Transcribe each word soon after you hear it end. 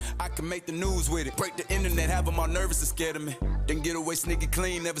I can make the news with it. Break the internet, have them all nervous and scared of me. Then get away sneaky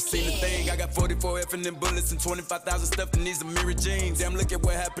clean, never seen a thing. I got 44 F and them bullets and 25,000 stuff in these mirror jeans. Damn, look at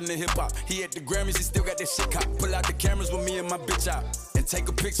what happened to hip-hop. He at the Grammys, he still got that shit cop. Pull out the cameras with me and my bitch out. And take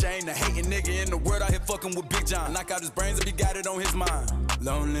a picture, ain't a hating nigga in the world out here fucking with Big John. Knock out his brains if he got it on his mind.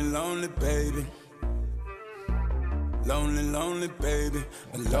 Lonely, lonely baby. Lonely, lonely baby.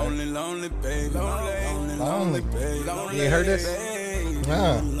 A lonely, lonely baby. Lonely, lonely baby. You heard this?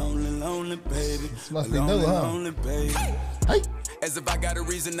 Nah. Lonely, lonely baby. This must be new, huh? Lonely baby. Hey. As if I got a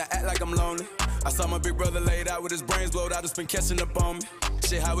reason to act like I'm lonely. I saw my big brother laid out with his brains blowed out, it's been catching up on me.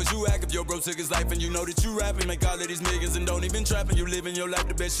 Shit, how would you act if your bro took his life and you know that you rapping? Make all of these millions and don't even trapping. You living your life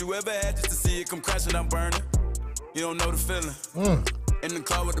the best you ever had just to see it come crashing, I'm burning. You don't know the feeling. In the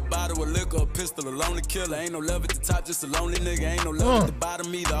car with a bottle of liquor, a pistol, a lonely killer. Ain't no love at the top, just a lonely nigga. Ain't no love at the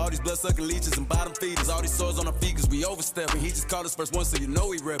bottom either. All these blood-sucking leeches and bottom feeders. All these sores on our feet cause we overstepping. He just called us first one so you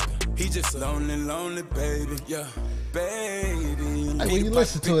know he reppin'. He just a lonely, lonely baby. Yeah, baby. Hey, when you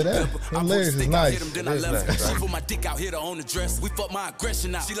listen to it, that lyrics is nice. Then I left her. She put my dick out, hit her on the dress. We fuck my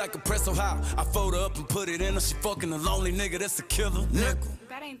aggression out. She like a press so high. I fold her up and put it in her. She fucking a lonely nigga, that's a killer. Nickel.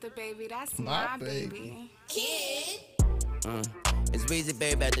 That ain't the baby, that's my baby. Kid. It's Weezy,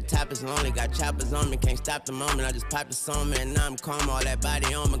 baby, at the top is lonely. Got choppers on me, can't stop the moment. I just popped the song, man, and now I'm calm. All that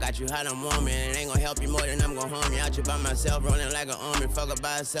body on me, got you hot and warm, and it ain't gonna help you more than I'm gonna harm you. Out you by myself, rolling like an army. Fuck her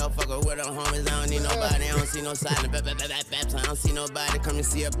by herself, fuck her with her homies. I don't need nobody, I don't see no silence. I don't see nobody, come and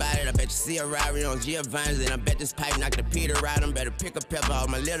see about it. I bet you see a Rari on Giovanni's, and I bet this pipe knocked the Peter out. I'm better pick a pepper, all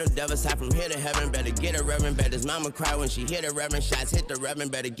my little devils high from here to heaven. Better get a reverend, bet his mama cry when she hit a reverend. Shots hit the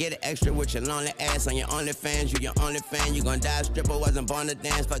reverend, better get it extra with your lonely ass on your only fans. You your only fan, you gon' die stripper, wasn't born to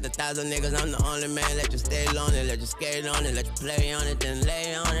dance. Fuck the 1,000 niggas, I'm the only man. Let you stay lonely, let you skate on it, let you play on it, then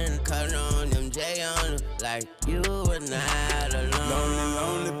lay on it and cut on them J on it. Like you were not alone.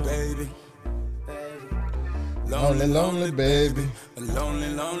 Lonely, lonely baby. Lonely, lonely baby. Lonely,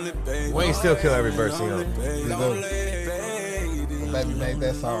 lonely baby. Wayne still kill every verse he on. Baby made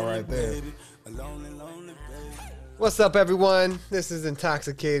that song right there. What's up, everyone? This is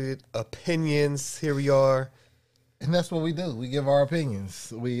Intoxicated Opinions. Here we are. And that's what we do. We give our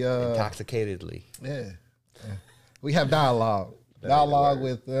opinions. We Intoxicatedly. Yeah. We have dialogue. Dialogue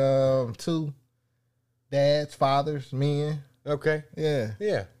with two dads, fathers, men. Okay. Yeah.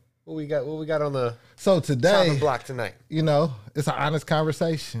 Yeah. What we got on the So today, chopping block tonight? you know, it's an honest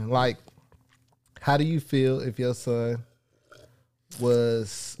conversation. Like, how do you feel if your son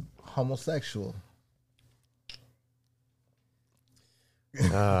was homosexual?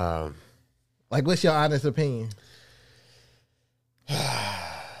 Like, what's your honest opinion?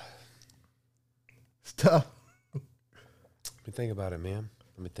 Stuff. Let me think about it, man.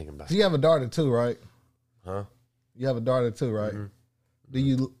 Let me think about So it. you have a daughter too, right? Huh? You have a daughter too, right? Do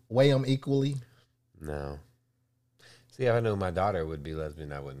you weigh them equally? No. See, if I knew my daughter would be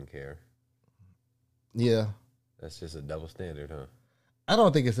lesbian, I wouldn't care. Yeah. That's just a double standard, huh? I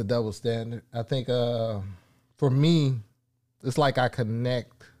don't think it's a double standard. I think for me, it's like I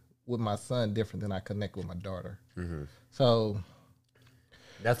connect with my son different than I connect with my daughter. So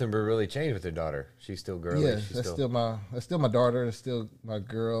Nothing but really changed with her daughter. She's still girly. yeah, She's that's still my daughter. That's still my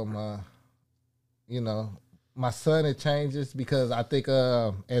girl. My son. It changes because I think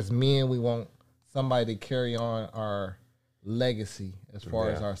as men we want somebody to carry on our legacy as far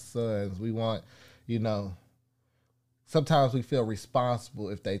as our sons. We want, sometimes we feel responsible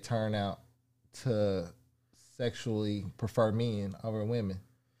if they turn out to sexually prefer men over women.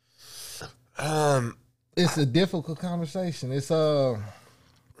 It's a difficult conversation. It's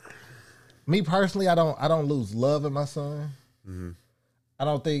me personally, I don't lose love in my son. I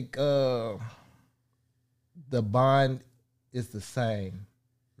don't think the bond is the same.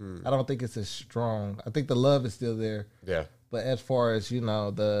 I don't think it's as strong. I think the love is still there. Yeah. But as far as,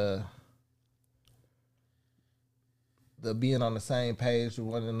 the being on the same page with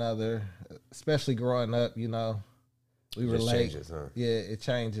one another, especially growing up, we relate. Changes, huh? Yeah, it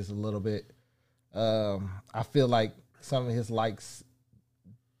changes a little bit. I feel like some of his likes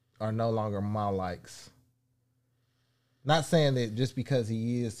are no longer my likes. Not saying that just because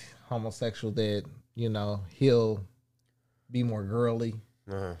he is homosexual that, he'll be more girly.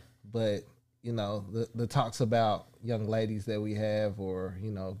 But, the talks about young ladies that we have or,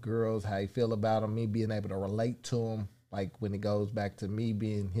 girls, how you feel about them, me being able to relate to them, like when it goes back to me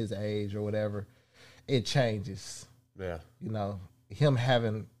being his age or whatever, it changes. Yeah. Him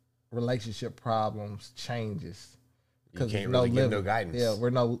having relationship problems changes. You can't really give no guidance. Yeah, we're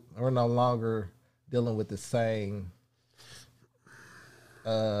no longer dealing with the same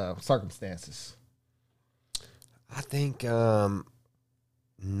circumstances. I think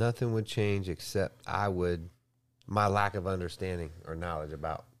nothing would change except my lack of understanding or knowledge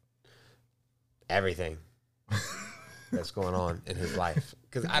about everything that's going on in his life.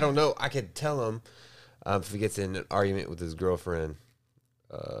 Because I don't know. I could tell him if he gets in an argument with his girlfriend,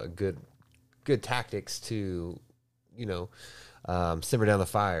 good tactics to, simmer down the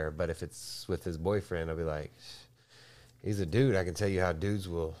fire. But if it's with his boyfriend, I'll be like, he's a dude. I can tell you how dudes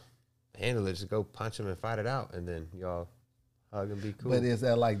will handle it. Just go punch him and fight it out, and then y'all hug and be cool. But is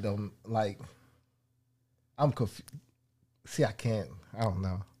that I'm confused. See, I don't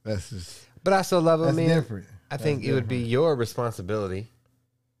know. That's just. But I still love him. That's man. different. I think it would be your responsibility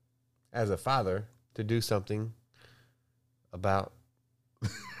as a father to do something about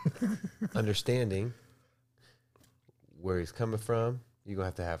understanding where he's coming from. You're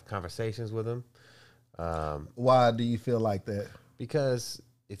going to have conversations with him. Why do you feel like that? Because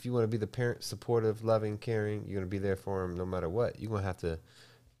if you want to be the parent, supportive, loving, caring, you're going to be there for him no matter what. You're going to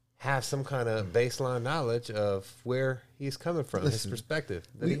have some kind of baseline knowledge of where he's coming from, his perspective.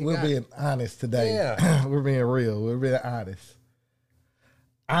 We're being honest today. Yeah. We're being real. We're being honest.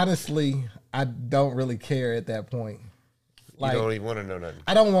 Honestly, I don't really care at that point. You don't even want to know nothing.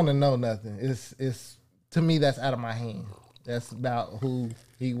 I don't want to know nothing. It's to me, that's out of my hand. That's about who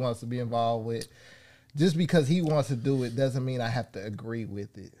he wants to be involved with. Just because he wants to do it doesn't mean I have to agree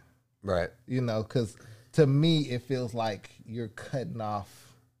with it. Right. Because to me, it feels like you're cutting off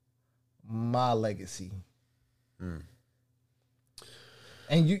my legacy.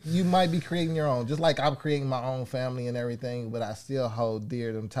 And you might be creating your own, just like I'm creating my own family and everything, but I still hold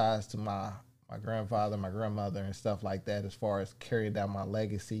dear them ties to my grandfather, my grandmother, and stuff like that, as far as carrying down my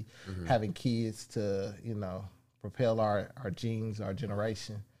legacy, having kids to, propel our genes, our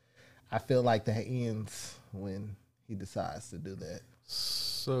generation. I feel like that ends when he decides to do that.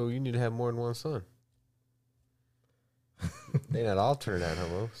 So you need to have more than one son. They not all turn out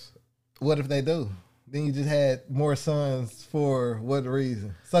homos. What if they do? Then you just had more sons for what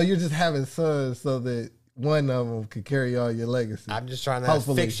reason? So you're just having sons so that one of them could carry on your legacy. I'm just trying to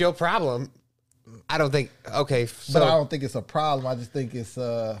fix your problem. I don't think, okay. So, but I don't think it's a problem. I just think it's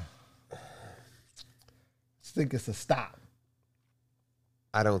a stop.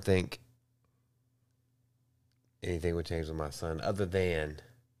 I don't think anything would change with my son other than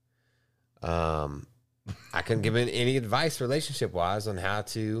I couldn't give him any advice relationship-wise on how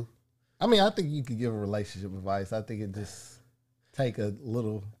to. I mean, I think you could give a relationship advice. I think it just take a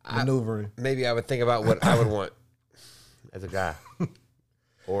little maneuvering. Maybe I would think about what I would want as a guy.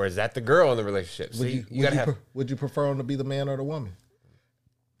 Or is that the girl in the relationship? Would you prefer him to be the man or the woman?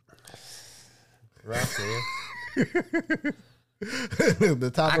 Right, man.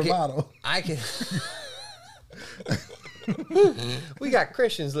 The top or bottom. I can. We got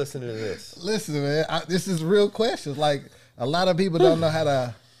Christians listening to this. Listen, man, this is real questions. Like, a lot of people don't know how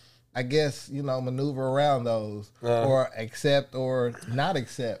to, I guess, maneuver around those or accept or not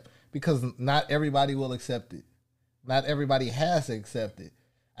accept, because not everybody will accept it. Not everybody has to accept it.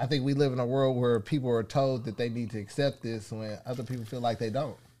 I think we live in a world where people are told that they need to accept this when other people feel like they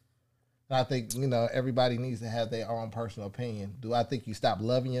don't. And I think, everybody needs to have their own personal opinion. Do I think you stop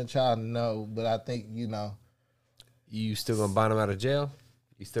loving your child? No, but I think, You still gonna bind him out of jail?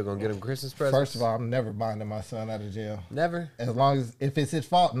 You still gonna get him Christmas presents? First of all, I'm never binding my son out of jail. Never? As long as, if it's his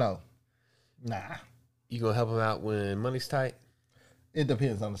fault, no. Nah. You gonna help him out when money's tight? It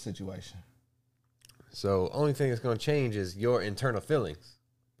depends on the situation. So only thing that's gonna change is your internal feelings.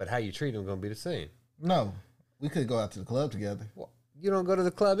 But how you treat him gonna be the same. No. We could go out to the club together. Well, you don't go to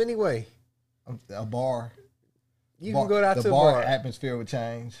the club anyway. A bar. You can go out to a bar. bar. Atmosphere would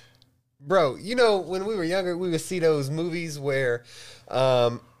change. Bro, when we were younger, we would see those movies where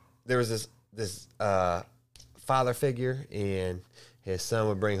there was this father figure, and his son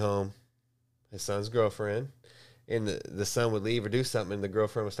would bring home his son's girlfriend, and the son would leave or do something, and the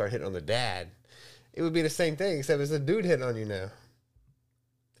girlfriend would start hitting on the dad. It would be the same thing, except it's a dude hitting on you now.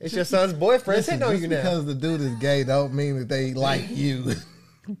 It's your son's boyfriend hitting on you now. Because the dude is gay don't mean that they like you.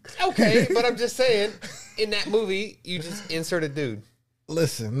 Okay, but I'm just saying, in that movie, you just insert a dude.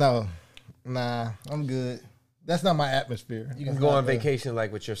 Listen, no. Nah, I'm good. That's not my atmosphere. You can go on vacation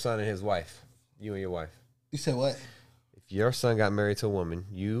like with your son and his wife. You and your wife. You said what? If your son got married to a woman,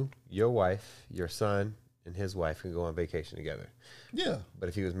 you, your wife, your son, and his wife can go on vacation together. Yeah. But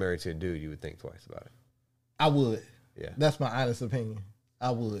if he was married to a dude, you would think twice about it. I would. Yeah. That's my honest opinion. I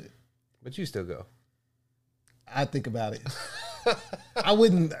would. But you still go. I think about it. I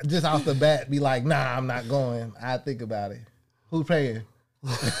wouldn't just off the bat be like, nah, I'm not going. I think about it. Who's paying?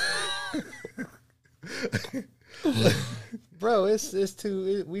 Bro,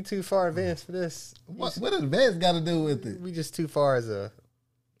 we too far advanced for this. What advance got to do with it? We just too far as a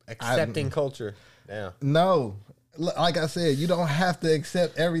Accepting culture. Yeah. No. Like I said, you don't have to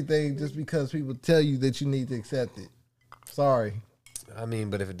accept everything just because people tell you that you need to accept it. Sorry. I mean,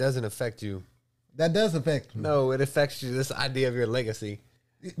 but if it doesn't affect you, That does affect me. no, it affects you. This idea of your legacy.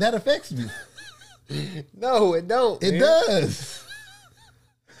 That affects me. No, it don't. It man. does.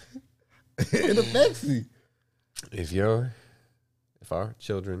 It affects me. If our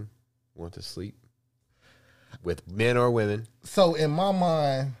children want to sleep with men or women, So in my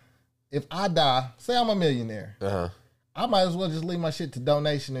mind, if I die, say I'm a millionaire, I might as well just leave my shit to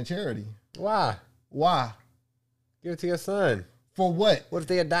donation and charity. why? Why? Give it to your son. For what? What if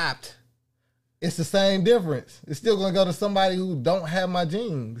they adopt? It's the same difference. It's still gonna go to somebody who don't have my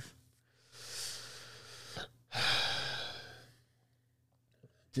genes.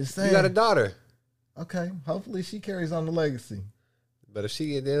 Just saying. You got a daughter, Okay, hopefully she carries on the legacy. but if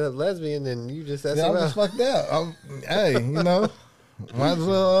she ends up lesbian, then you just that's Yeah, I'm just fucked up. Hey, you know, might as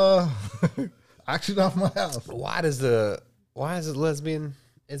well auction off my house. Why is the lesbianism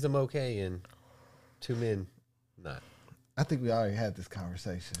okay and two men not? I think we already had this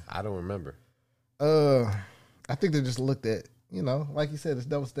conversation. I don't remember. I think they just looked at, you know, like you said, it's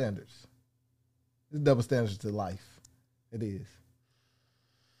double standards. It's double standards to life. It is.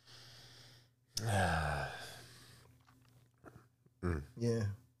 Yeah. Yeah,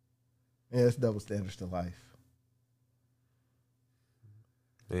 it's double standards to life.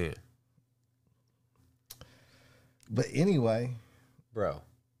 Man, But anyway, bro,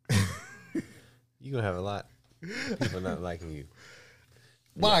 you gonna have a lot of people not liking you.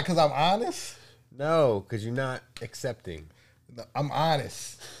 why? Because I'm honest? No, because you're not accepting. I'm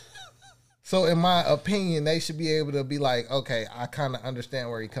honest. So in my opinion, they should be able to be like, okay, I kind of understand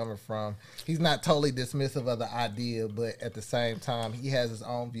where he's coming from. He's not totally dismissive of the idea, but at the same time, he has his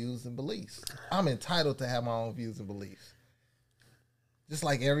own views and beliefs. I'm entitled to have my own views and beliefs. Just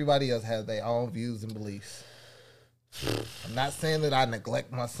like everybody else has their own views and beliefs. I'm not saying that I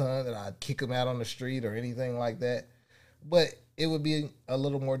neglect my son, that I kick him out on the street or anything like that, but it would be a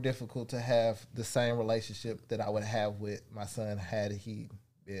little more difficult to have the same relationship that I would have with my son had he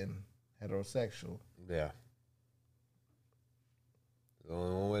been heterosexual. Yeah. There's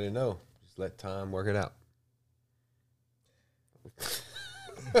only one way to know. Just let time work it out.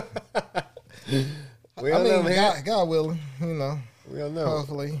 We don't know, man. God willing, you know, We don't know.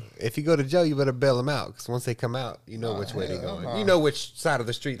 hopefully. If you go to jail, you better bail them out, because once they come out, you know which way they're hell going. no. You know which side of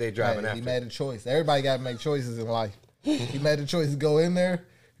the street they're driving Hey, after. he made a choice. Everybody got to make choices in life. He made a choice to go in there.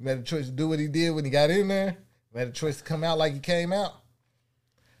 He made a choice to do what he did when he got in there. He made a choice to come out like he came out.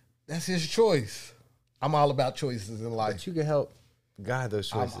 That's his choice. I'm all about choices in life. But you can help guide those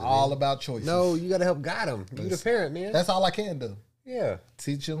choices. I'm all man. about choices. No, you got to help guide them. You the parent, man. That's all I can do. Yeah.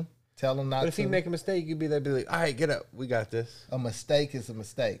 Teach him, tell him not But if to. he make a mistake, you'd be there, be like, all right, get up. We got this. A mistake is a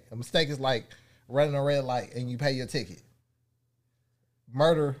mistake. A mistake is like running a red light and you pay your ticket.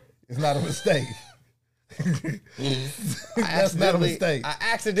 Murder is not a mistake. That's not a mistake. I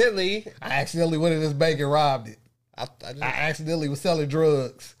accidentally went in this bank and robbed it. I just, I accidentally was selling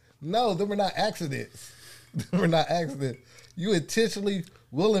drugs. No, them were not accidents. Them were not accidents. You intentionally,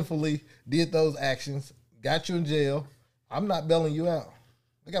 willingly did those actions, got you in jail. I'm not bailing you out.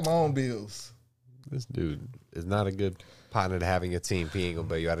 I got my own bills. this dude is not a good partner to have in your team. If he ain't gonna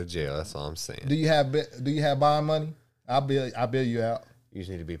bail you out of jail. That's all I'm saying. Do you have bond money? I'll bill you out. You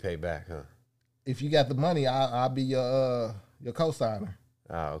just need to be paid back, huh? If you got the money, I'll be your co-signer.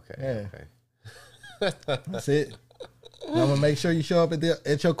 Oh, okay. Yeah. Okay. That's it. And I'm gonna make sure you show up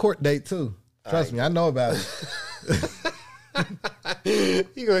at your court date too. Trust me, I know about it.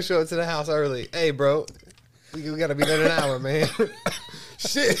 You gonna show up to the house early? Hey, bro, we gotta be there in an hour, man.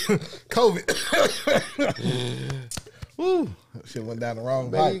 Shit, COVID. Woo, that shit went down the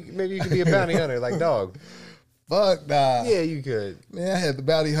wrong pipe. Maybe you could be a bounty hunter like Dog. Fuck nah. Yeah, you could. Man, I had the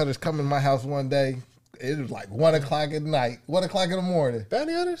bounty hunters come in my house one day. It was like 1 o'clock at night, 1 o'clock in the morning.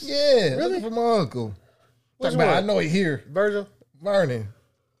 Bounty hunters? Yeah, Really? looking for my uncle. Which Talk about, one? I know he here. Virgil? Vernon.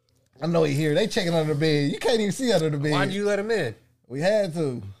 I know he here. They checking under the bed. You can't even see under the bed. Why'd you let him in? We had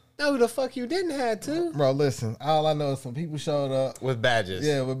to. No, the fuck you didn't have to. Bro, listen. All I know is some people showed up. With badges.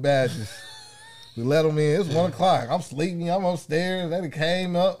 Yeah, with badges. We let them in. It's 1 o'clock. I'm sleeping. I'm upstairs. They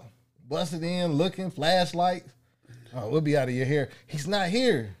came up, busted in, looking, flashlights. Oh, we'll be out of your hair. He's not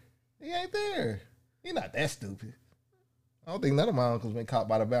here. He ain't there. He not that stupid. I don't think none of my uncles been caught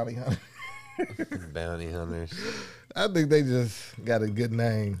by the bounty hunter. Bounty hunters. I think they just got a good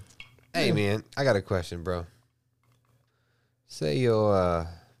name. Hey, man, I got a question, bro. Say your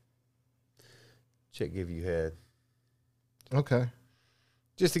chick give you head Okay.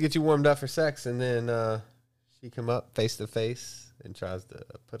 just to get you warmed up for sex, and then she come up face to face and tries to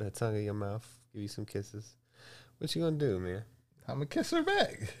put her tongue in your mouth, give you some kisses, what you gonna do, man? I'm gonna kiss her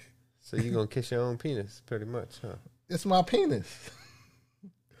back. So you gonna kiss your own penis, pretty much, huh? It's my penis.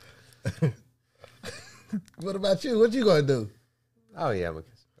 What about you? What you gonna do? Oh yeah, I'm gonna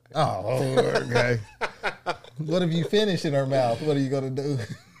kiss. Oh, okay. What if you finish in her mouth? What are you gonna do?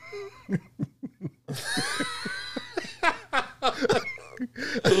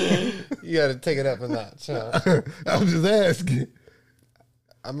 You gotta take it up a notch, huh? I'm just asking.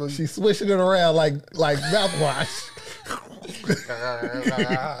 She's swishing it around like mouthwash.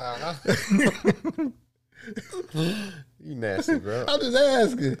 You nasty, bro. I'm just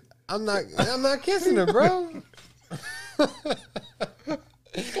asking. I'm not kissing her, bro.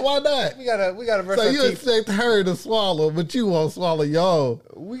 Why not? We gotta brush So our you teeth. expect her to swallow, but you won't swallow your own.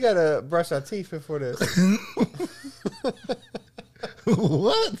 We gotta brush our teeth before this.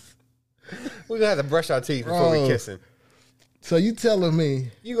 What? We gotta brush our teeth before we kissing. So you telling me?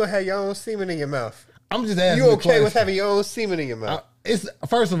 You gonna have your own semen in your mouth? I'm just asking. You a okay with question. having your own semen in your mouth? It's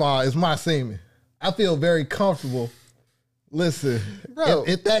first of all, it's my semen. I feel very comfortable. Listen, Bro.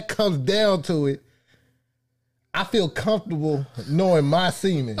 if that comes down to it, I feel comfortable knowing my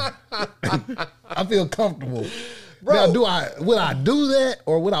semen. I feel comfortable. Bro. Now, would I do that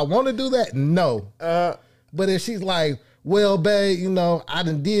or would I want to do that? No. But if she's like, well, babe, you know, I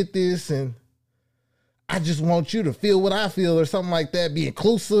done did this and I just want you to feel what I feel or something like that, be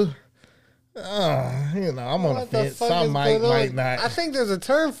inclusive. You know, I'm on the What the fence. fuck Some is might going on? not. I think there's a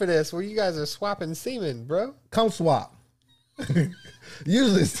term for this where you guys are swapping semen, bro. Come swap.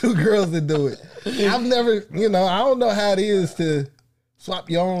 Usually it's two girls that do it. I've never, you know, I don't know how it is to swap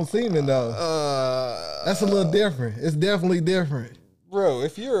your own semen though. That's a little different. It's definitely different. Bro,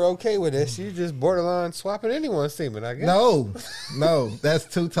 if you're okay with this, you just borderline swapping anyone's semen, I guess. No, that's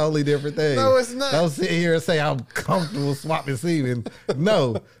two totally different things. No, it's not. Don't sit here and say I'm comfortable swapping semen.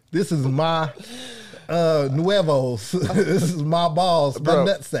 No, this is my nuevos. This is my balls, Bro. my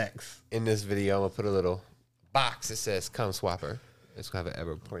nut sacks. In this video, I'm gonna put a little box that says "Cum Swapper." It's gonna have an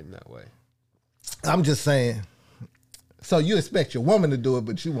arrow pointing that way. I'm just saying. So you expect your woman to do it,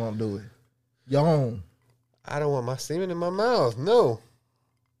 but you won't do it. Your own. I don't want my semen in my mouth. No.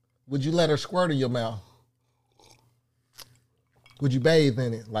 Would you let her squirt in your mouth? Would you bathe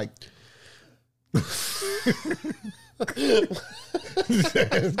in it? Like,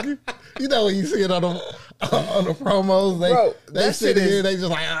 you know when you see it on the promos, Bro, they that sit shit is- here, they just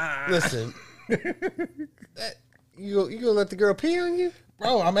like, ah. Listen, you gonna let the girl pee on you?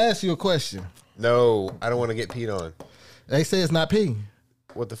 Bro, I'm asking you a question. No, I don't want to get peed on. They say it's not pee.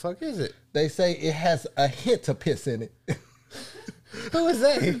 What the fuck is it? They say it has a hint of piss in it. Who is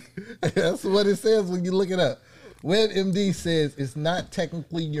that? That's what it says when you look it up. WebMD says it's not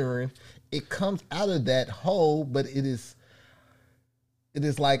technically urine. It comes out of that hole, but it is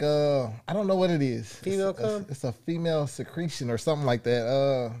like I don't know what it is. Female cum? It's a female secretion or something like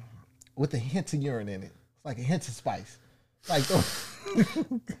that. With a hint of urine in it. It's like a hint of spice. Like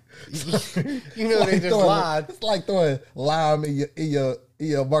You know they just lied. It's like throwing lime in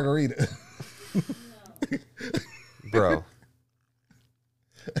your margarita. Bro.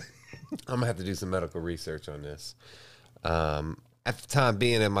 I'm gonna have to do some medical research on this. At the time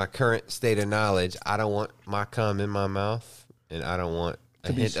being in my current state of knowledge, I don't want my cum in my mouth, and I don't want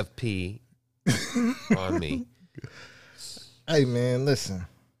a hint of pee on me. Hey man, listen.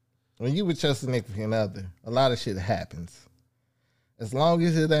 When you with your significant other, a lot of shit happens. As long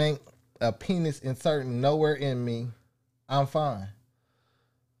as it ain't a penis inserting nowhere in me, I'm fine.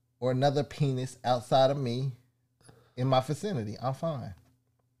 Or another penis outside of me in my vicinity, I'm fine.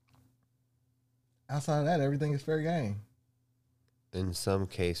 Outside of that, everything is fair game. In some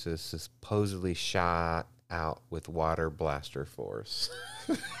cases, supposedly shot out with water blaster force.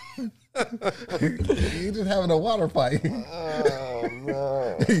 You just having a water fight. Oh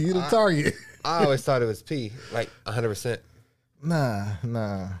no! You the target. I always thought it was pee, like 100%.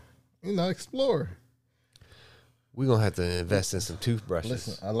 Nah. You know, explore. We're gonna have to invest in some toothbrushes.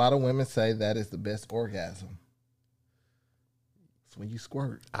 Listen, a lot of women say that is the best orgasm. It's when you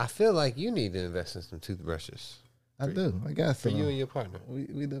squirt. I feel like you need to invest in some toothbrushes I do. I got for some. you and your partner.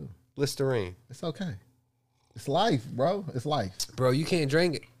 We do. Listerine, It's okay. It's life, bro. It's life. bro. You can't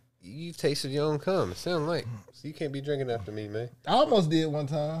drink it. You tasted your own cum. It sounds like so you can't be drinking after me, man. I almost did one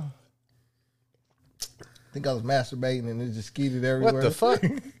time. I think I was masturbating and it just skeeted everywhere. What the fuck?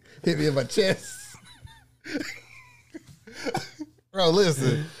 Hit me in my chest. Bro,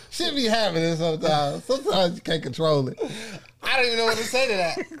 listen. Shit be happening sometimes. Sometimes you can't control it. I don't even know what to say to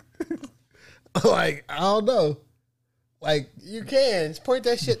that. Like, I don't know. Like, You can just point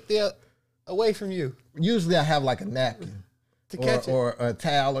that shit there away from you. usually I have like a napkin. catch it. or a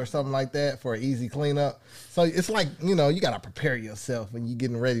towel or something like that for an easy cleanup. So it's like, you know, you got to prepare yourself when you're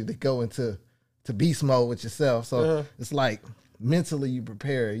getting ready to go into beast mode with yourself. So it's like mentally you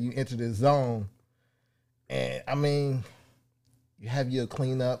prepare, you enter the zone. And I mean, you have your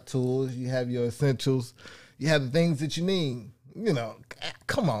cleanup tools, you have your essentials, you have the things that you need. You know,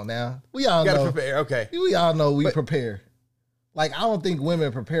 come on now. We all You gotta know. prepare. Okay, We all know we prepare. Like, I don't think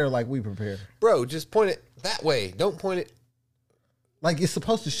women prepare like we prepare. bro, just point it that way. Don't point it. Like, it's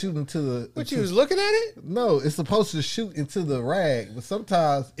supposed to shoot into the... What, you was looking at it? No, it's supposed to shoot into the rag, but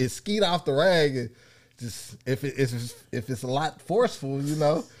sometimes it skeet off the rag and just if it's a lot forceful, you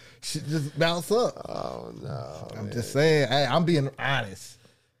know, shit just bounce up. Oh no! I'm just saying, I'm being honest.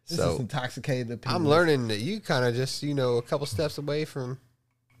 This So, is intoxicated people. I'm learning that you kind of just, you know, a couple steps away from,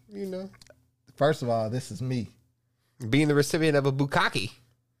 you know, First of all, this is me. being the recipient of a bukkake.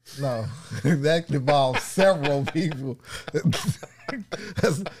 No, that involves several people.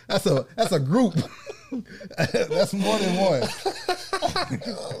 That's a group. That's more than one.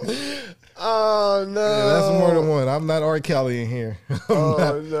 Oh no! Yeah, that's more than one. I'm not R. Kelly in here.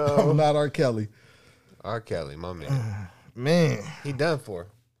 I'm not R. Kelly. R. Kelly, my man. Man, He done for.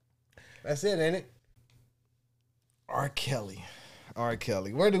 That's it, ain't it? R. Kelly. R.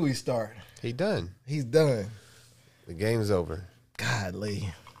 Kelly. Where do we start? He done. He's done. The game's over. Godly.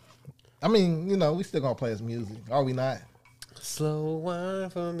 I mean, you know, we still gonna play his music. Are we not? Slow wine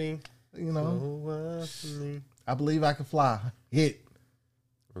for me. You know, Slow wine for me. I Believe I Can Fly. Hit.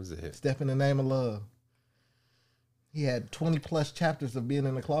 What was the hit? Step in the Name of Love. He had 20 plus chapters of being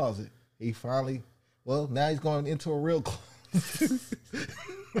in the closet. He finally, well, now he's going into a real closet.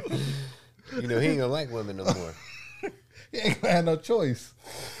 You know, he ain't gonna like women no more. He ain't gonna have no choice.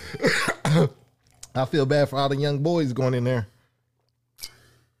 I feel bad for all the young boys going in there.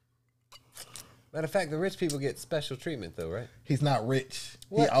 Matter of fact, the rich people get special treatment, though, right? He's not rich.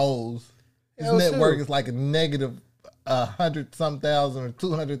 What? He owes. His owes net worth who? is like a negative $100-some thousand or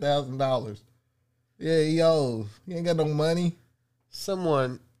 $200,000. Yeah, he owes. He ain't got no money.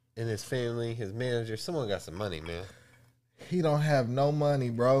 Someone in his family, his manager, someone got some money, man. He don't have no money,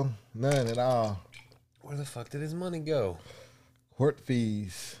 bro. None at all. Where the fuck did his money go? Court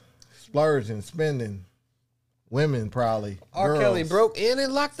fees, splurging, spending. Women probably. R. Girls. Kelly broke in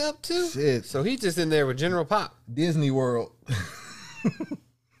and locked up too? Shit. So he just in there with General Pop. Disney World.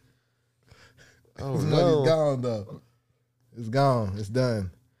 Oh, His no. money's gone though. It's gone. It's done.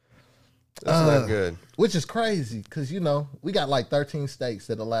 That's not good. Which is crazy because, you know, we got like 13 states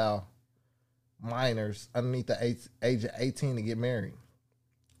that allow minors underneath the age of 18 to get married.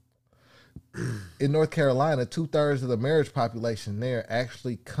 In North Carolina, 2/3 of the marriage population there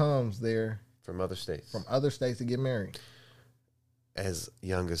actually comes there From other states. from other states to get married. As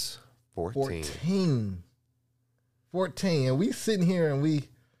young as 14. 14. And we sitting here and we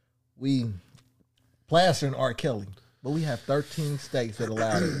plastering R. Kelly. But we have 13 states that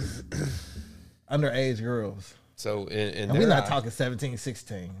allow this. Underage girls. So, And we're not talking 17,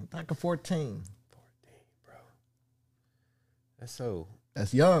 16. We're talking 14. bro. That's so,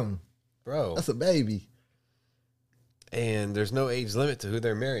 That's young. bro. That's a baby. And there's no age limit to who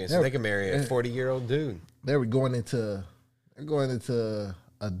they're marrying. So They're- they can marry a 40-year-old dude. They're going into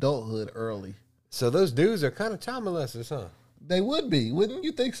adulthood early. So those dudes are kind of child molesters, huh? They would be, wouldn't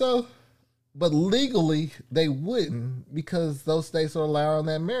you think so? But legally, they wouldn't because those states are allowing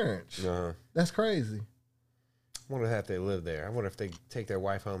that marriage. Uh-huh. That's crazy. I wonder if they live there. I wonder if they take their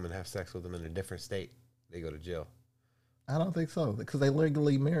wife home and have sex with them in a different state. They go to jail. I don't think so because they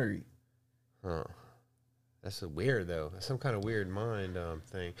legally married. Huh. That's so weird, though. That's some kind of weird mind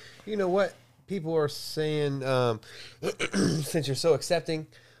thing. You know what? People are saying, since you're so accepting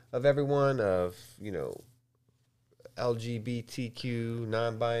of everyone, of, you know, LGBTQ,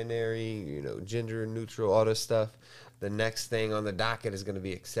 non-binary, you know, gender neutral, all this stuff, the next thing on the docket is going to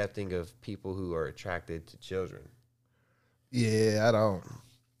be accepting of people who are attracted to children. Yeah, I don't.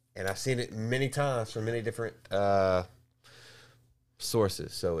 And I've seen it many times from many different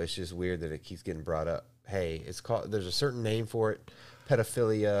sources. So it's just weird that it keeps getting brought up. Hey, it's called, there's a certain name for it,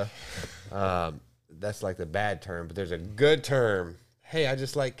 pedophilia. That's like the bad term, but there's a good term. Hey, I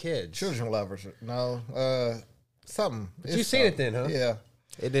just like kids. Children lovers. No, something. But you've seen it then, huh? Yeah.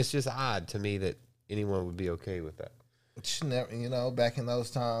 And it's just odd to me that anyone would be okay with that. It's never, you know, back in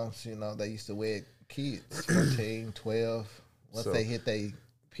those times, you know, they used to wed kids, 14, 12. Once So- they hit their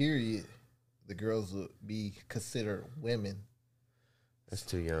period, the girls would be considered women. That's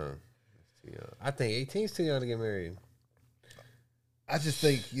too young. That's too young. I think 18 is too young to get married. I just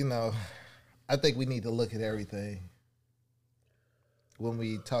think, you know, I think we need to look at everything. When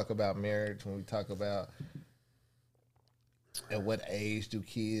we talk about marriage, when we talk about At what age do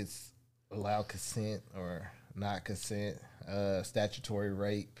kids allow consent or not consent? Statutory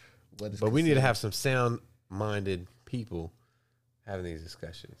rape. What is? But we need to consent? have some sound-minded people having these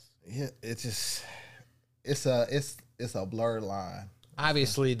discussions. Yeah, it's a blurred line.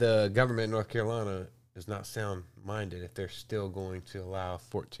 Obviously, the government in North Carolina is not sound-minded if they're still going to allow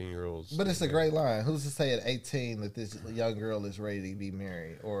 14-year-olds. But it's a great line. Who's to say at 18 that this young girl is ready to be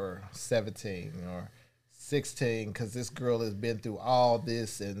married, or 17, or 16? Because this girl has been through all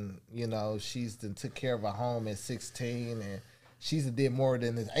this, and she's done took care of a home at 16, and she's did more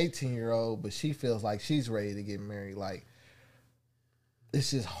than this 18-year-old. But she feels like she's ready to get married. Like,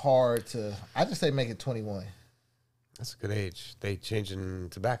 it's just hard to. I just say make it 21. That's a good age. They changing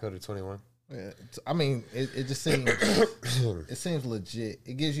tobacco to 21. Yeah, I mean, it just seems it seems legit.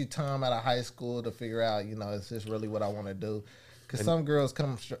 It gives you time out of high school to figure out, is this really what I want to do? Because some girls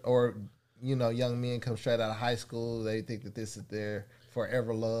come young men come straight out of high school. They think that this is their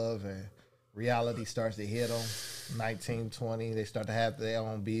forever love, and reality starts to hit them. 19, 20, they start to have their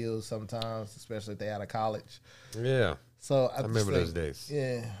own bills sometimes, especially if they out of college. Yeah. So I remember those days.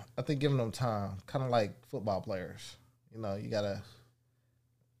 Yeah, I think giving them time, kind of like football players. You gotta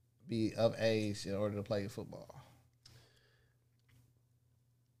be of age in order to play football.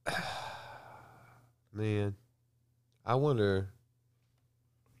 Man, I wonder.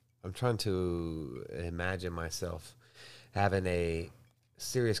 I'm trying to imagine myself having a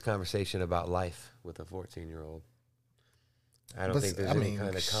serious conversation about life with a 14-year-old. I don't think there's any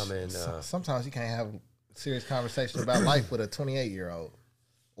kind of common. Sometimes you can't have a serious conversation about life with a 28-year-old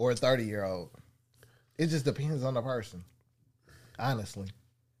or a 30-year-old. It just depends on the person. Honestly,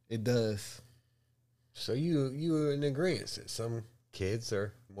 it does. So you're in agreement that some kids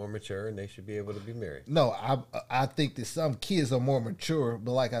are more mature and they should be able to be married. No, I think that some kids are more mature,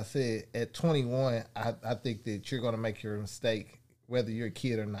 but like I said, at 21, I think that you're going to make your mistake whether you're a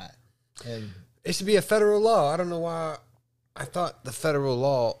kid or not. And it should be a federal law. I don't know why. I thought the federal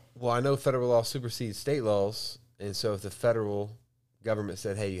law. Well, I know federal law supersedes state laws, and so if the federal government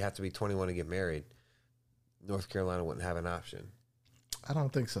said, "Hey, you have to be 21 to get married," North Carolina wouldn't have an option. I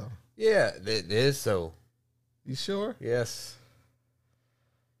don't think so. Yeah, it is so. You sure? Yes.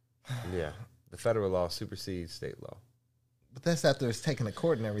 Yeah, the federal law supersedes state law. But that's after it's taken to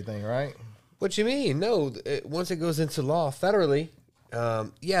court and everything, right? What you mean? No, once it goes into law federally,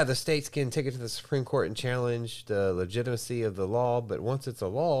 the states can take it to the Supreme Court and challenge the legitimacy of the law. But once it's a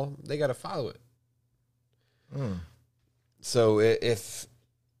law, they got to follow it. So if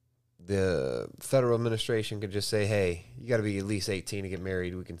the federal administration could just say, "Hey, you got to be at least 18 to get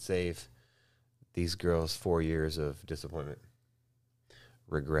married," we can save these girls 4 years of disappointment,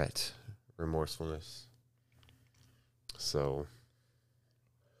 regret, remorsefulness. So,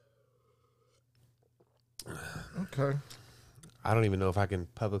 Okay. I don't even know if I can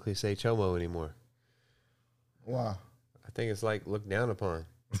publicly say chomo anymore. Wow. I think it's like looked down upon.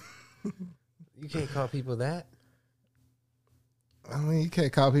 You can't call people that. I mean, you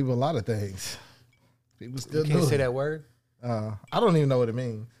can't call people a lot of things. People still You can't do say it. that word. I don't even know what it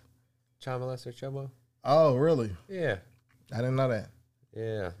means. Child molester, chomo. Oh, really? Yeah, I didn't know that.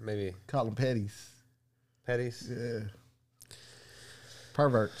 yeah, maybe Call them petties. petties. Yeah.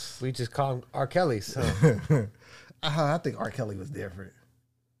 Perverts. We just call them R. Kelly's. Huh? I think R. Kelly was different.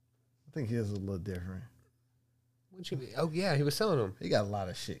 I think he was a little different. What you mean? Oh yeah, he was selling them. He got a lot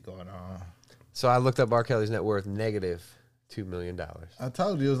of shit going on. So I looked up R. Kelly's net worth, negative $2 million. I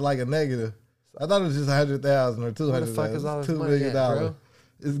told you it was like a negative. I thought it was just 100,000 or 200,000. Where the fuck is all this $2 money million. at, bro?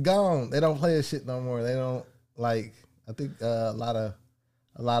 It's gone. They don't play this shit no more. They don't like. I think a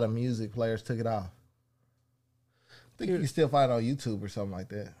lot of music players took it off. I think you can still find it on YouTube or something like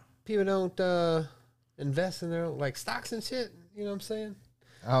that. People don't invest in their own, like stocks and shit. You know what I'm saying?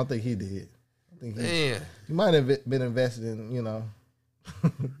 I don't think he did. I think Man, he might have been invested in,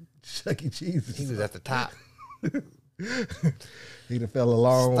 Chuck E. Cheese. he was at the top. He done fell a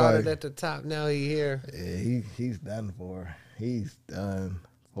long Started way. at the top. Now he here. Yeah, he's done for. He's done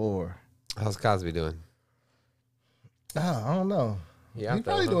for. How's Cosby doing? Oh, I don't know. Yeah, He's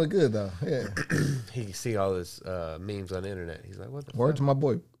probably doing good though. Yeah. He can see all his memes on the internet. He's like, "What the Word fuck?" to my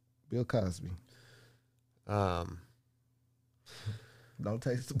boy, Bill Cosby. Don't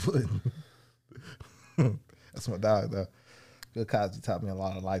taste the pudding. That's my dog though. Bill Cosby taught me a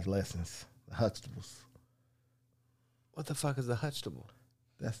lot of life lessons. The Huxtables. What the fuck is the Huxtable?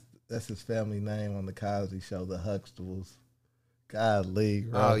 That's his family name on the Cosby Show. The Huxtables. Golly,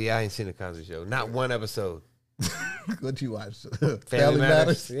 bro. Oh yeah, I ain't seen the Cosby Show. Not one episode. What you watch? Family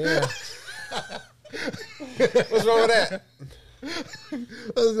Matters. Yeah. What's wrong with that?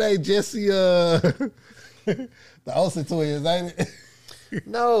 What's his name? Jesse. The Olsen twins, ain't it?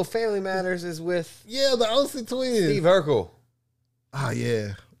 No, Family Matters is with Yeah, the Olsen twins. Steve Urkel. Oh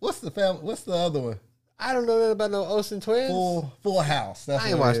yeah. What's the other one? I don't know nothing about no Olsen twins. Full House. That's I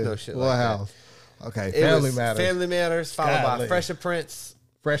ain't what it watched is. no shit Full like that. House. Okay, It Family was Matters. Family Matters, followed by Golly. Fresher Prince.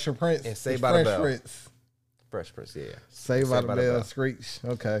 Fresher Prince. And Saved It's by the Fresh Bell. Prince. Fresh Prince, yeah. Saved by the Bell. Screech.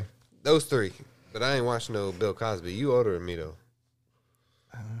 Okay. Those three. But I ain't watched no Bill Cosby. You older than me though.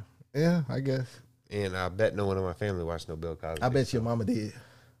 Yeah, I guess. And I bet no one in my family watched no Bill Cosby. I bet your mama did.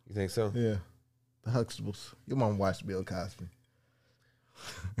 You think so? Yeah. The Huxtables. Your mama watched Bill Cosby.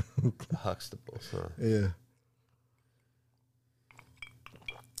 The Huxtables, huh? Yeah.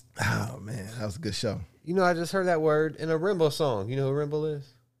 Oh man, that was a good show. You know, I just heard that word in a Rimbo song. You know who Rimbo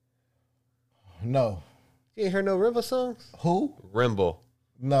is? No. You ain't heard no Rimbo songs? Who? Rimbo.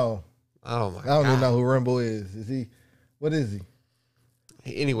 No. Oh my I don't god. even know who Rimbo is. Is he? What is he?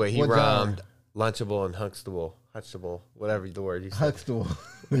 Anyway, he What rhymed Lunchable and Huxtable. Huxtable, whatever the word you said. Huxtable.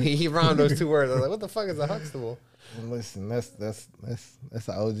 He rhymed those two words. I was like, what the fuck is a Huxtable? Listen, that's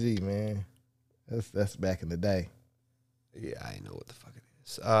an OG, man. That's back in the day. Yeah, I know what the fuck it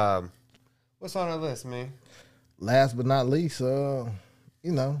is. What's on our list, man? Last but not least, we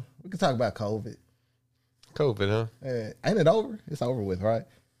can talk about COVID. COVID, huh? Ain't it over? It's over with, right?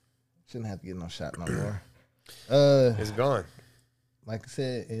 Shouldn't have to get no shot no more. It's gone. Like I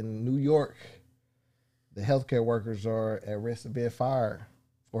said, in New York, the healthcare workers are at risk of being fired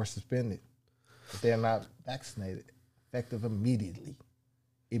or suspended if they're not vaccinated, effective immediately.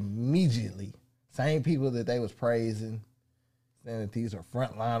 Immediately. Same people that they was praising, saying that these are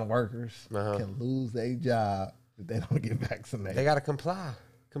frontline workers, can lose their job if they don't get vaccinated. They got to comply.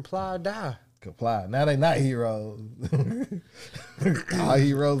 Comply or die. Comply. Now they not heroes. All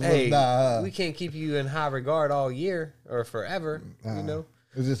heroes must die. We can't keep you in high regard all year or forever, you know?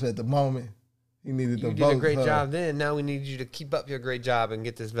 It's just at the moment he needed You the did vote. a great job then. Now we need you to keep up your great job and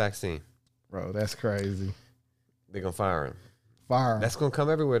get this vaccine. Bro, that's crazy. They're going to fire him. Fire. That's going to come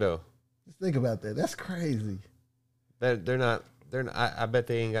everywhere, though. Just think about that. That's crazy. They're not, I bet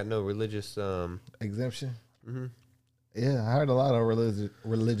they ain't got no religious, Exemption? Mm-hmm. Yeah, I heard a lot of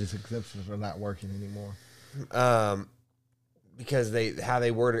religious exemptions are not working anymore. Because how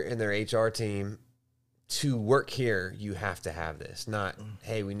they word it in their HR team, to work here, you have to have this. Not,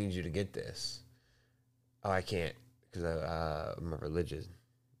 hey, we need you to get this. Oh, I can't because I'm a religion.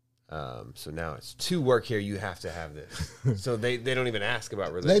 So now it's to work here, you have to have this. So they don't even ask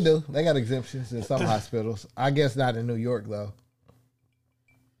about religion. They do. They got exemptions in some hospitals. I guess not in New York, though.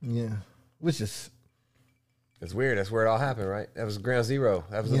 Yeah. Which is... It's weird. That's where it all happened, right? That was Ground Zero.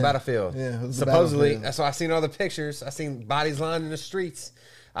 That was the Yeah. battlefield. Yeah, it was the Supposedly, battlefield. that's why I seen all the pictures. I seen bodies lying in the streets.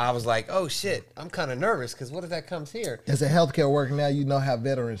 I was like, oh shit, I'm kind of nervous because what if that comes here? As a healthcare worker now, you know how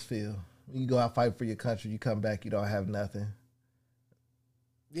veterans feel. You go out fight for your country, you come back, you don't have nothing.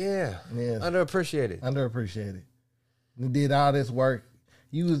 Yeah. Yeah. Underappreciated. Underappreciated. You did all this work.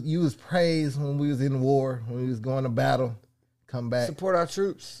 You was praised when we was in war, when we was going to battle. Come back. Support our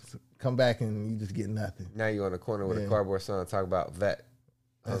troops. Come back and you just get nothing. Now you on the corner with Yeah. a cardboard sign talk about vet.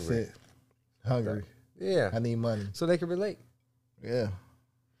 That's Hungry. it. Hungry. Yeah. I need money. So they can relate. Yeah.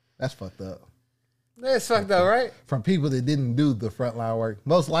 That's fucked up. That's fucked up, right? From people that didn't do the frontline work.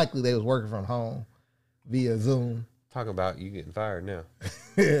 Most likely they was working from home via Zoom. Talking about you getting fired now.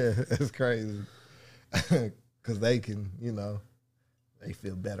 Yeah, that's crazy. Because they can, they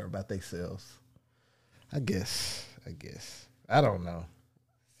feel better about themselves. I guess. I don't know.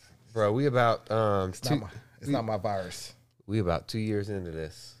 Bro, we about It's not my virus. we about 2 years into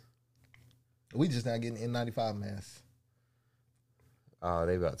this. We just not getting N95 masks. Oh,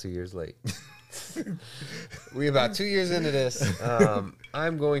 they about 2 years late. We about 2 years into this.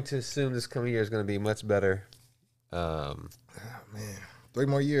 I'm going to assume this coming year is going to be much better. Man, 3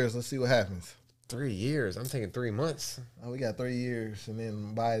 more years. Let's see what happens. 3 years. I'm taking 3 months. Oh, we got 3 years, and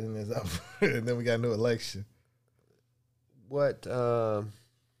then Biden is up, and then we got a new election. What,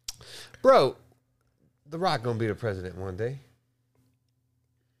 bro? The Rock gonna be the president one day.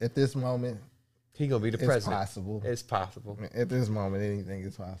 At this moment, He gonna be the it's president. possible. It's possible. At this moment, anything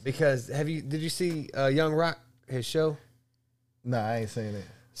is possible. Because did you see Young Rock, his show? No, I ain't saying it.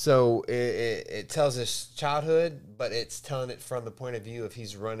 So it tells his childhood, but it's telling it from the point of view if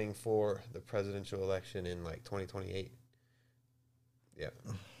he's running for the presidential election in like 2028. Yeah.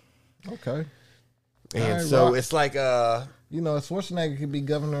 Okay. And All right, so Rock. it's like Schwarzenegger could be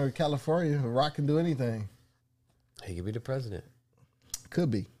governor of California. Rock can do anything. he could be the president.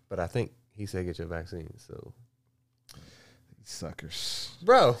 Could be. But I think he said get your vaccine. So These suckers.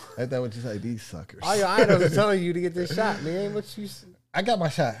 Bro, Ain't that what you say? These suckers. all your idols are telling you to get this shot, man. What you I got my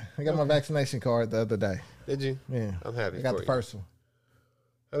shot. I got my vaccination card the other day. did you? Yeah. I'm happy. I got for the you. first one.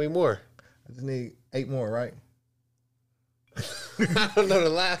 How many more? I just need 8 more, right? I don't know to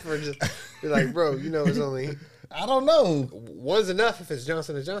laugh or just be like, bro, you know, it's only I don't know. one's enough if it's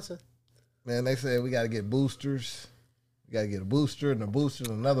Johnson & Johnson. Man, they said we got to get boosters. We got to get a booster and a booster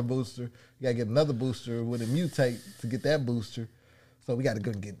and another booster. You got to get another booster with a mutate to get that booster. So we got to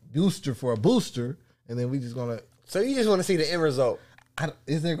go get booster for a booster, and then we just going to... So you just want to see the end result.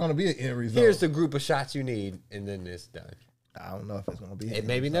 Is there going to be an end result? Here's the group of shots you need, and then it's done. I don't know if it's going to be. It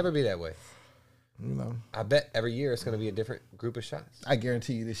maybe never be that way. You know, I bet every year it's going to be a different group of shots. I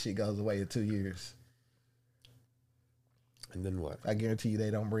guarantee you this shit goes away in 2 years. And then what? I guarantee you they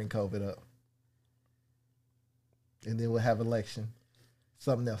don't bring COVID up. And then we'll have election.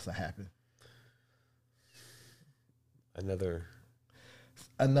 Something else will happen. Another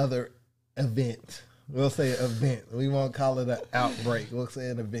event. We'll say event. We won't call it an outbreak. We'll say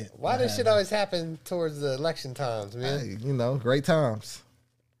an event. Why does shit always happen towards the election times, man? Hey, you know, great times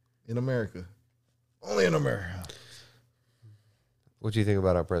in America. Only in America. What do you think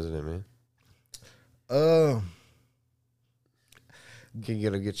about our president, man? Can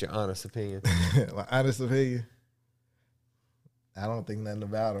you get your honest opinion? My honest opinion, I don't think nothing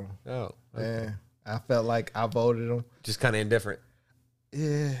about him. Oh, okay. Man, I felt like I voted him. Just kind of indifferent.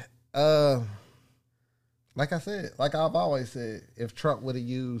 Yeah. Like I said, like I've always said, if Trump would have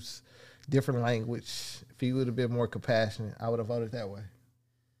used different language, if he would have been more compassionate, I would have voted that way.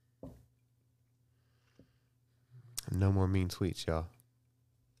 No more mean tweets, y'all.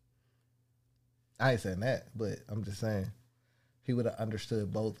 I ain't saying that, but I'm just saying, if he would have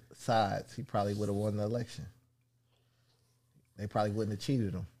understood both sides, he probably would have won the election. They probably wouldn't have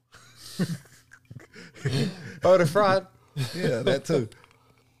cheated him. Voter fraud. Yeah, that too.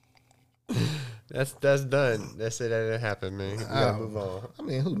 That's done. That's it. That didn't happen, man. We gotta move on. I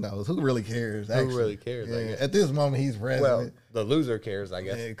mean, who knows? Who really cares? Actually? Who really cares? I Yeah, guess. at this moment, he's president. Well, the loser cares, I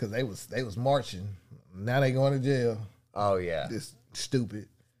guess. Yeah, because they was marching. Now they going to jail. Oh yeah, This stupid.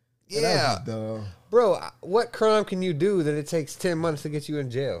 yeah, That was just dumb. bro. What crime can you do that it takes 10 months to get you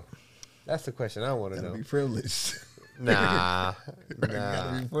in jail? That's the question I want to Gotta know. be privileged. Nah, Gotta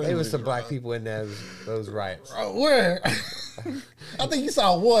nah. be There was some privileged, black people in those riots. Bro, where? I think you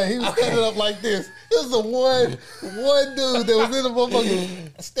saw one. He was standing up like this. It was the one dude that was in the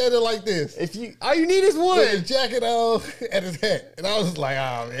motherfucker standing like this. If you, all you need is With one. his jacket on and his hat. And I was just like,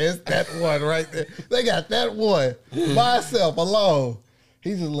 oh, man, it's that one right there. They got that one by himself, alone.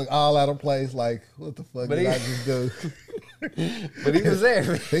 He just looked all out of place like, what the fuck But did he- I just do? But he was there.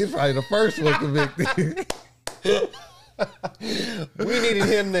 He's probably the first one convicted. We needed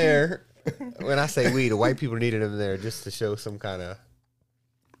him there. When I say we, the white people needed him there just to show some kind of,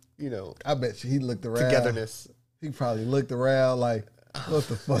 I bet you he looked around. togetherness. He probably looked around like, what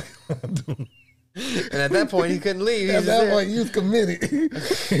the fuck am I doing? And at that point, he couldn't leave. He At was that there. point, he was committed.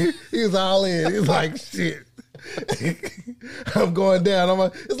 He was all in. He was like, shit. I'm going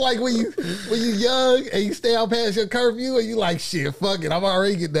down. It's like when you young and you stay out past your curfew and you like, shit, fuck it. I'm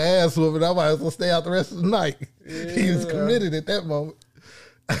already getting the ass whooping. I might as well stay out the rest of the night. He was committed at that moment.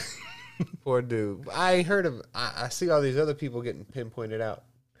 Poor dude. I heard of. I see all these other people getting pinpointed out.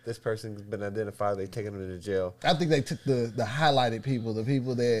 This person's been identified. They taken him to jail. I think they took the highlighted people, the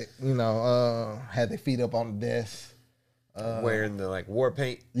people that, had their feet up on the desk. Wearing the war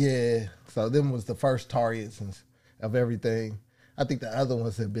paint. Yeah. So them was the first targets of everything. I think the other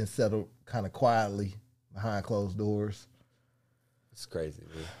ones have been settled kind of quietly behind closed doors. It's crazy,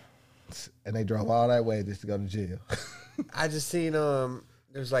 man. And they drove all that way just to go to jail. I just seen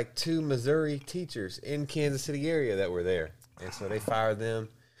there's like 2 Missouri teachers in Kansas City area that were there, and so they fired them.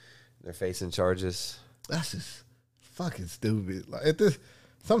 They're facing charges. That's just fucking stupid. Like at this,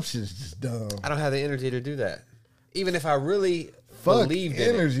 some shit's just dumb. I don't have the energy to do that. Even if I really Fuck believed in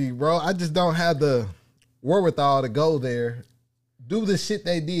it. energy, bro. I just don't have the wherewithal to go there, do the shit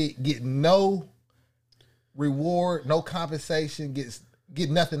they did, get no reward, no compensation, get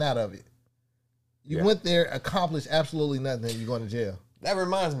nothing out of it. You Yeah. went there, accomplished absolutely nothing, you're going to jail. That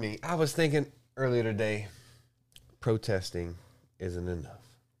reminds me. I was thinking earlier today, protesting isn't enough.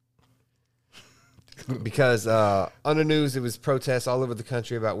 Because on the news, it was protests all over the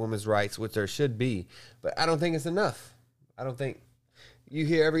country about women's rights, which there should be. But I don't think it's enough. I don't think you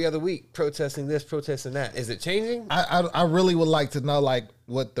hear every other week protesting this, protesting that. Is it changing? I really would like to know like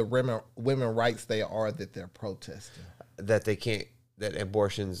what the women rights they are that they're protesting. That they can't, that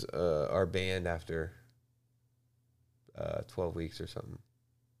abortions are banned after 12 weeks or something.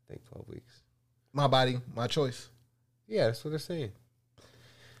 I think 12 weeks. My body, my choice. Yeah, that's what they're saying.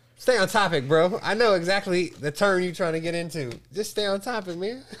 Stay on topic, bro. I know exactly the turn you're trying to get into. Just stay on topic,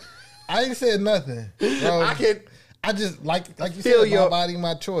 man. I ain't said nothing. Bro. I just like you Feel said, my body,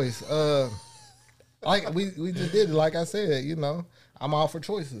 my choice. Like we just did it. Like I said, you know, I'm all for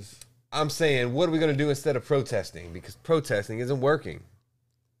choices. I'm saying, what are we going to do instead of protesting? Because protesting isn't working.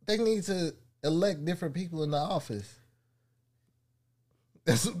 They need to elect different people in the office.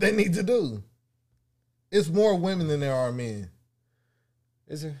 That's what they need to do. It's more women than there are men.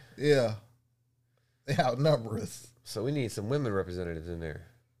 Is there? Yeah. They outnumber us. So we need some women representatives in there.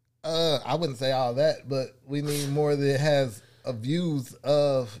 I wouldn't say all that, but we need more that has a views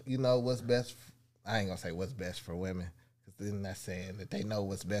of, you know, what's best. I ain't gonna say what's best for women, because then that's saying that they know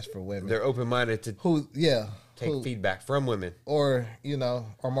what's best for women. They're open-minded to take feedback from women. Or, you know,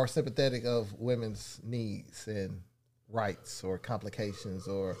 are more sympathetic of women's needs and rights or complications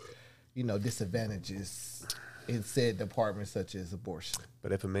or, you know, disadvantages in said departments such as abortion.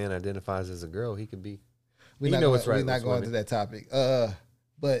 But if a man identifies as a girl, he could be. We're not going to that topic.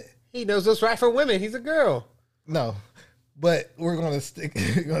 But he knows what's right for women. He's a girl. No, but we're gonna stick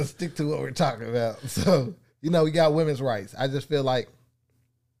to what we're talking about. So, you know, we got women's rights. I just feel like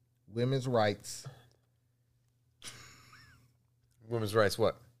women's rights. Women's rights.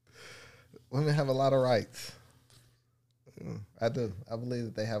 What? Women have a lot of rights. I do. I believe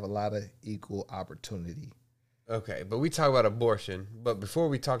that they have a lot of equal opportunity. Okay, but we talk about abortion. But before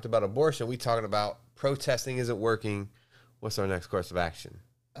we talked about abortion, we talking about protesting isn't working. What's our next course of action?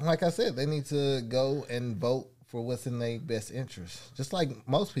 Like I said, they need to go and vote for what's in their best interest. Just like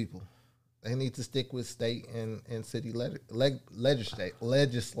most people. They need to stick with state and city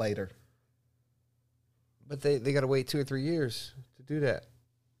legislator. But they got to wait 2 or 3 years to do that.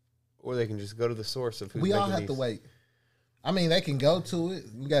 Or they can just go to the source of who's We all making have to wait. I mean, they can go to it.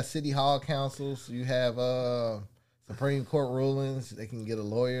 You got city hall councils. You have Supreme Court rulings. They can get a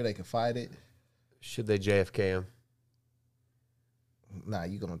lawyer. They can fight it. Should they JFK him? Nah,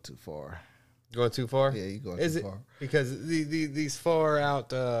 you going too far. Going too far? Yeah, you going Is too it? far. Because these far out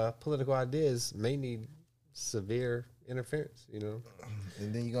political ideas may need severe interference, you know?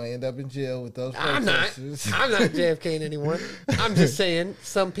 And then you're going to end up in jail with those I'm not JFKing anyone. I'm just saying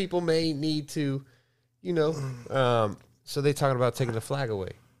some people may need to, you know, so they talking about taking the flag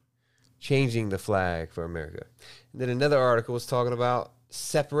away, changing the flag for America. And then another article was talking about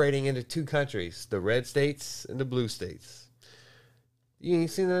separating into 2 countries, the red states and the blue states. You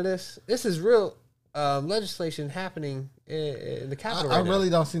ain't seen none of this? This is real legislation happening in the Capitol I really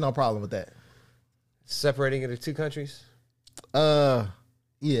don't see no problem with that. Separating into 2 countries? Yeah,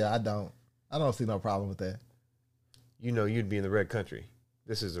 I don't see no problem with that. You know you'd be in the red country.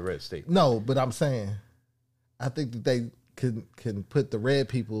 This is the red state. No, but I'm saying, I think that they can put the red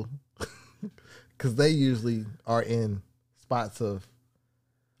people, because they usually are in spots of,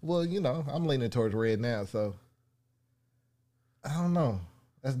 well, you know, I'm leaning towards red now, so I don't know.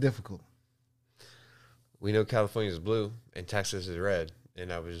 That's difficult. We know California is blue and Texas is red,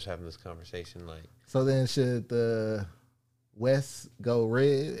 and I was just having this conversation like. So then should the West go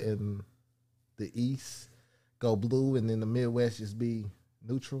red and the East go blue, and then the Midwest just be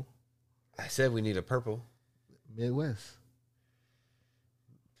neutral? I said we need a purple. Midwest.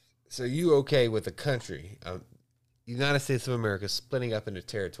 So you okay with the country, United States of America, splitting up into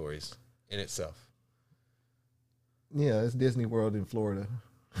territories in itself? Yeah, it's Disney World in Florida.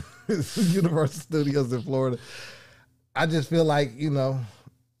 It's Universal Studios in Florida. I just feel like, you know,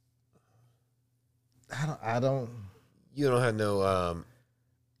 I don't. You don't have no.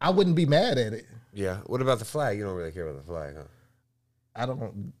 I wouldn't be mad at it. Yeah. What about the flag? You don't really care about the flag, huh? I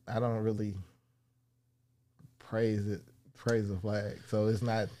don't really praise the flag. So it's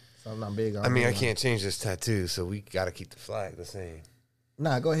not something I'm big on. I mean, I can't change this tattoo, so we got to keep the flag the same.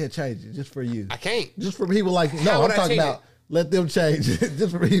 Nah, go ahead, change it just for you. I can't. Just for people like you. How No, would I'm I talking change about let them change it.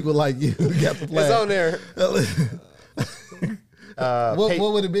 Just for people like you who got the flag. It's on there.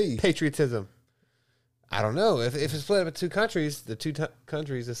 What would it be? Patriotism. I don't know. If it's split up into 2 countries, the 2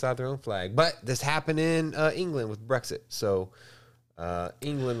 countries decide their own flag. But this happened in England with Brexit. So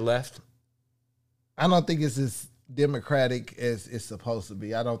England left. I don't think it's as democratic as it's supposed to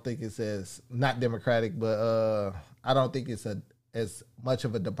be. I don't think it's as not democratic, but I don't think it's as much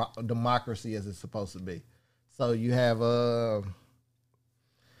of a democracy as it's supposed to be. So you have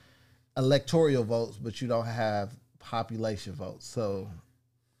electoral votes, but you don't have population votes. So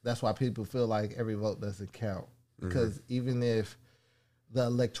that's why people feel like every vote doesn't count. Because even if the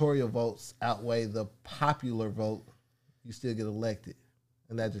electoral votes outweigh the popular vote, you still get elected.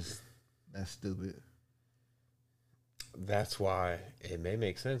 And that's stupid. That's why it may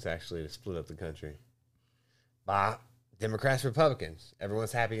make sense, actually, to split up the country. But Democrats, Republicans.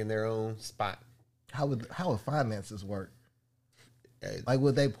 Everyone's happy in their own spot. How would finances work? Like,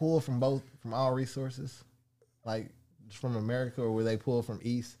 would they pull from all resources, like from America, or would they pull from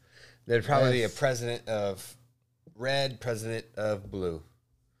East? There'd probably be a president of red, president of blue.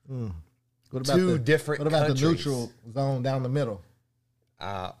 What about Two different What about countries. the neutral zone down the middle?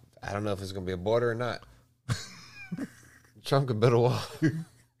 I don't know if it's going to be a border or not. Trump could build a wall.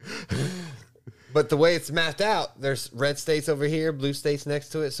 But the way it's mapped out, there's red states over here, blue states next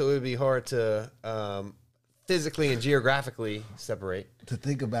to it, so it would be hard to physically and geographically separate. To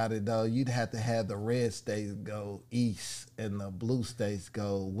think about it, though, you'd have to have the red states go east and the blue states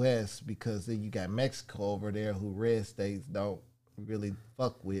go west, because then you got Mexico over there who red states don't really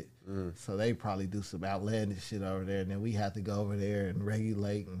fuck with. So they probably do some outlandish shit over there, and then we have to go over there and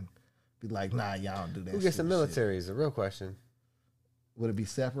regulate and be like, nah, y'all don't do that. Who gets the stupid military is a real question. shit. Would it be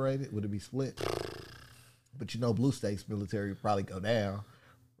separated? Would it be split? But blue states military would probably go down.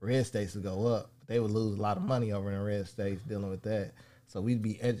 Red states would go up. They would lose a lot of money over in the red states dealing with that. So we'd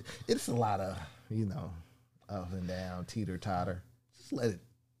be, it's a lot of, up and down, teeter-totter. Just let it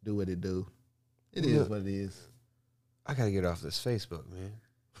do what it do. It is what it is. I got to get off this Facebook, man.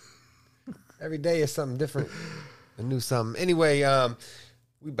 Every day is something different. A new something. Anyway,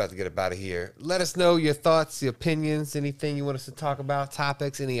 we about to get up out of here. Let us know your thoughts, your opinions, anything you want us to talk about,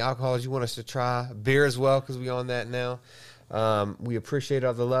 topics, any alcohols you want us to try. Beer as well, because we on that now. We appreciate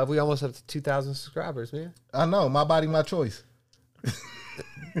all the love. We almost up to 2,000 subscribers, man. I know. My body, my choice.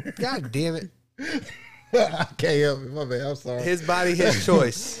 God damn it. I can't help it. My bad. I'm sorry. His body, his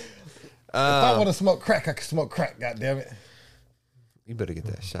choice. If I want to smoke crack, I can smoke crack. God damn it. You better get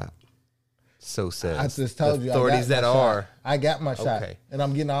that shot. So says I just told the you. authorities that are. I got my shot. Okay. And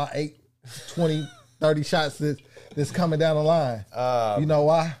I'm getting all 8, 20, 30 shots that's coming down the line. You know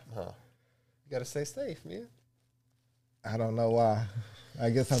why? You got to stay safe, man. I don't know why. I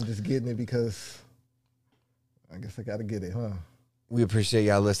guess I'm just getting it because I guess I got to get it, huh? We appreciate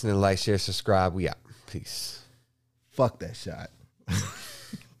y'all listening. Like, share, subscribe. We out. Peace. Fuck that shot.